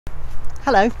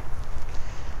Hello.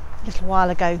 A little while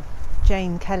ago,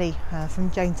 Jane Kelly from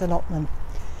Jane's Allotment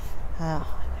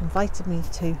invited me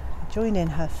to join in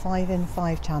her 5 in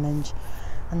 5 challenge,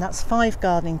 and that's 5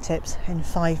 gardening tips in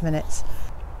 5 minutes.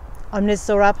 I'm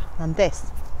Zorab and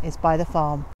this is Byther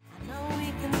Farm.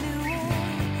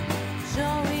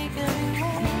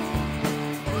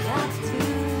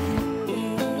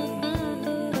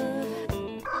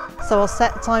 So I'll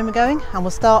set the timer going and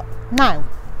we'll start now.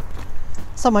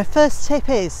 So my first tip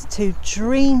is to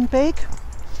dream big.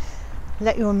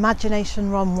 Let your imagination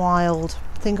run wild.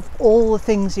 Think of all the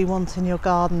things you want in your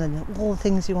garden and all the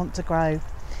things you want to grow.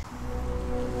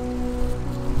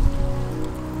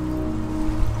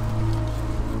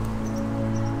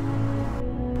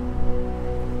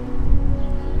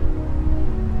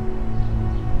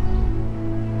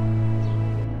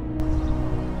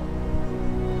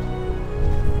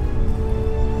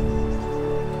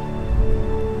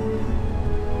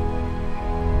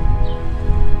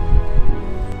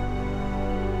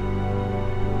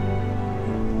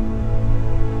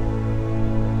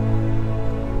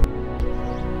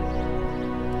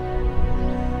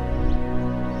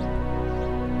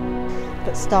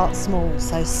 But start small,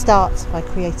 so start by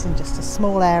creating just a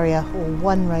small area or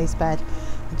one raised bed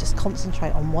and just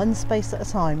concentrate on one space at a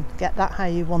time. Get that how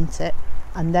you want it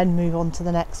and then move on to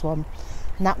the next one,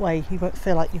 and that way you won't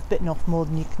feel like you've bitten off more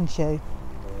than you can chew.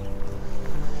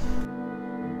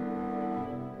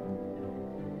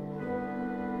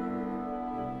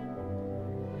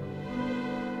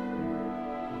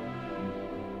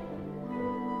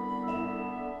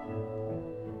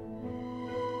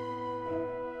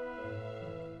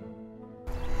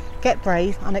 Get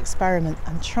brave and experiment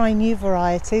and try new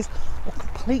varieties or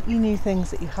completely new things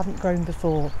that you haven't grown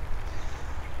before.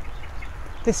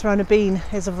 This runner bean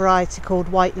is a variety called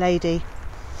White Lady,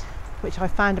 which I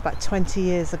found about 20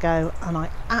 years ago, and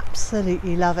I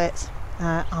absolutely love it,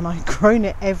 and I've grown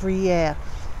it every year.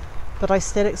 But I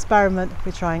still experiment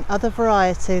with trying other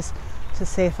varieties to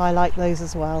see if I like those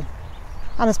as well.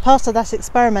 And as part of that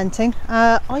experimenting,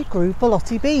 I grew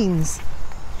borlotti beans.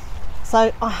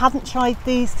 So I hadn't tried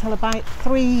these till about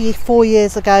 3-4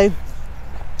 years ago.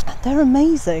 They're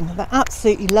amazing, they're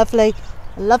absolutely lovely.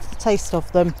 I love the taste of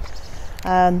them,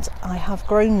 and I have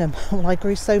grown them. Well, I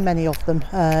grew so many of them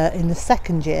in the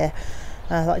second year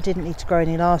that I didn't need to grow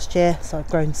any last year, so I've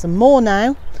grown some more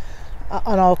now,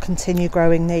 and I'll continue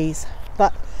growing these.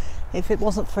 But if it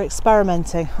wasn't for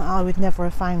experimenting, I would never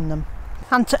have found them.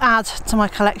 And to add to my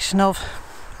collection of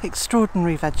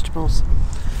extraordinary vegetables,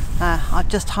 I've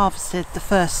just harvested the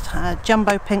first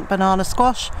jumbo pink banana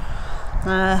squash,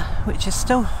 which is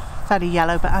still fairly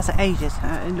yellow, but as it ages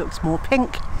it looks more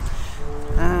pink,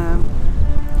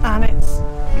 and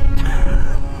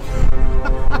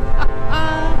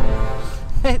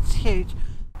it's huge.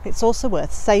 It's also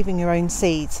worth saving your own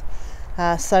seeds,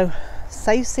 so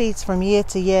save seeds from year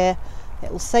to year.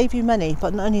 It will save you money,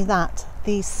 but not only that,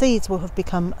 these seeds will have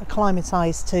become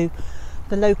acclimatized to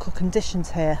the local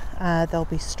conditions here. They'll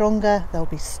be stronger, they'll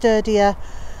be sturdier,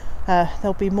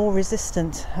 they'll be more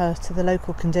resistant to the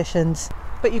local conditions.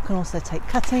 But you can also take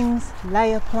cuttings,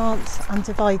 layer plants and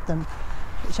divide them.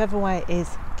 Whichever way it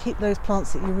is, keep those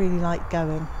plants that you really like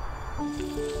going.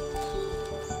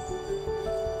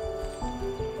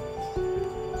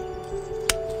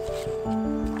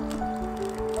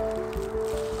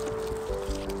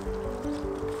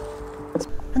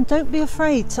 And don't be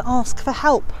afraid to ask for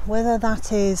help, whether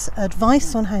that is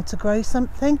advice on how to grow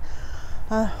something,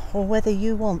 or whether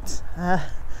you want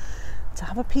to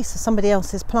have a piece of somebody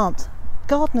else's plant.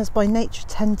 Gardeners by nature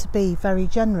tend to be very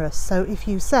generous, so if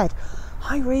you said,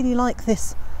 I really like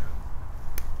this,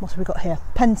 what have we got here,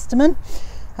 penstemon,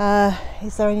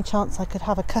 is there any chance I could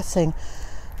have a cutting?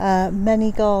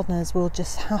 Many gardeners will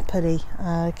just happily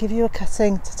give you a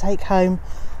cutting to take home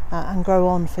and grow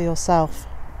on for yourself.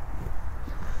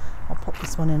 I'll pop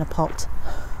this one in a pot.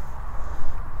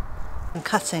 And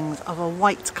cuttings of a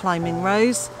white climbing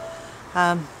rose.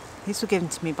 These were given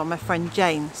to me by my friend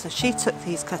Jane, so she took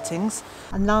these cuttings.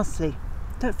 And lastly,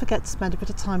 don't forget to spend a bit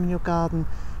of time in your garden,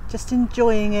 just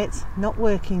enjoying it, not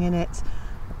working in it,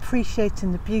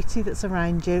 appreciating the beauty that's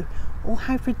around you, or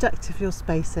how productive your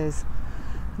space is.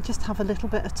 And just have a little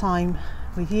bit of time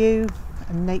with you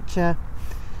and nature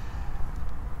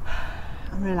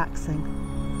and relaxing.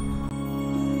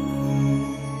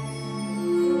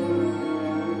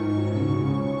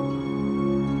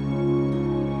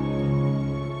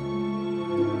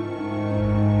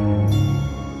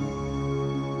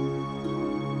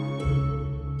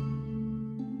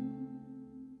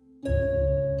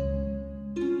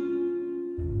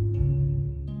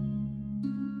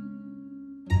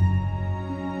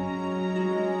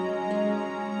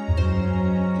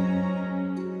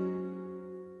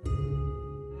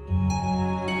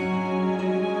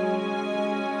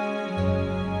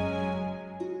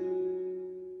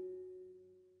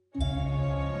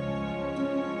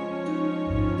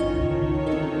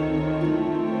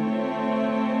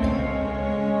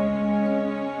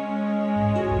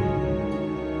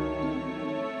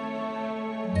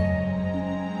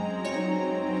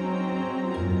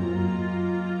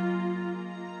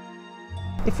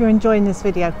 If you're enjoying this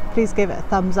video, please give it a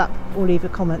thumbs up or leave a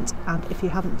comment, and if you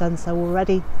haven't done so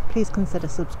already, please consider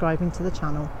subscribing to the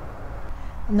channel.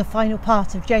 And the final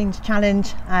part of Jane's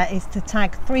challenge is to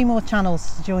tag 3 more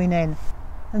channels to join in.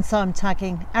 And so I'm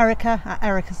tagging Erica at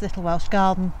Erica's Little Welsh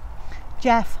Garden,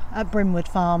 Jeff at Brimwood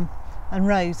Farm, and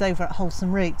Rose over at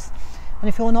Wholesome Roots. And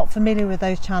if you're not familiar with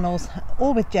those channels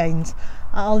or with Jane's,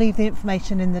 I'll leave the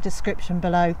information in the description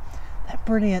below. They're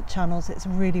brilliant channels, it's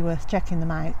really worth checking them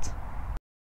out.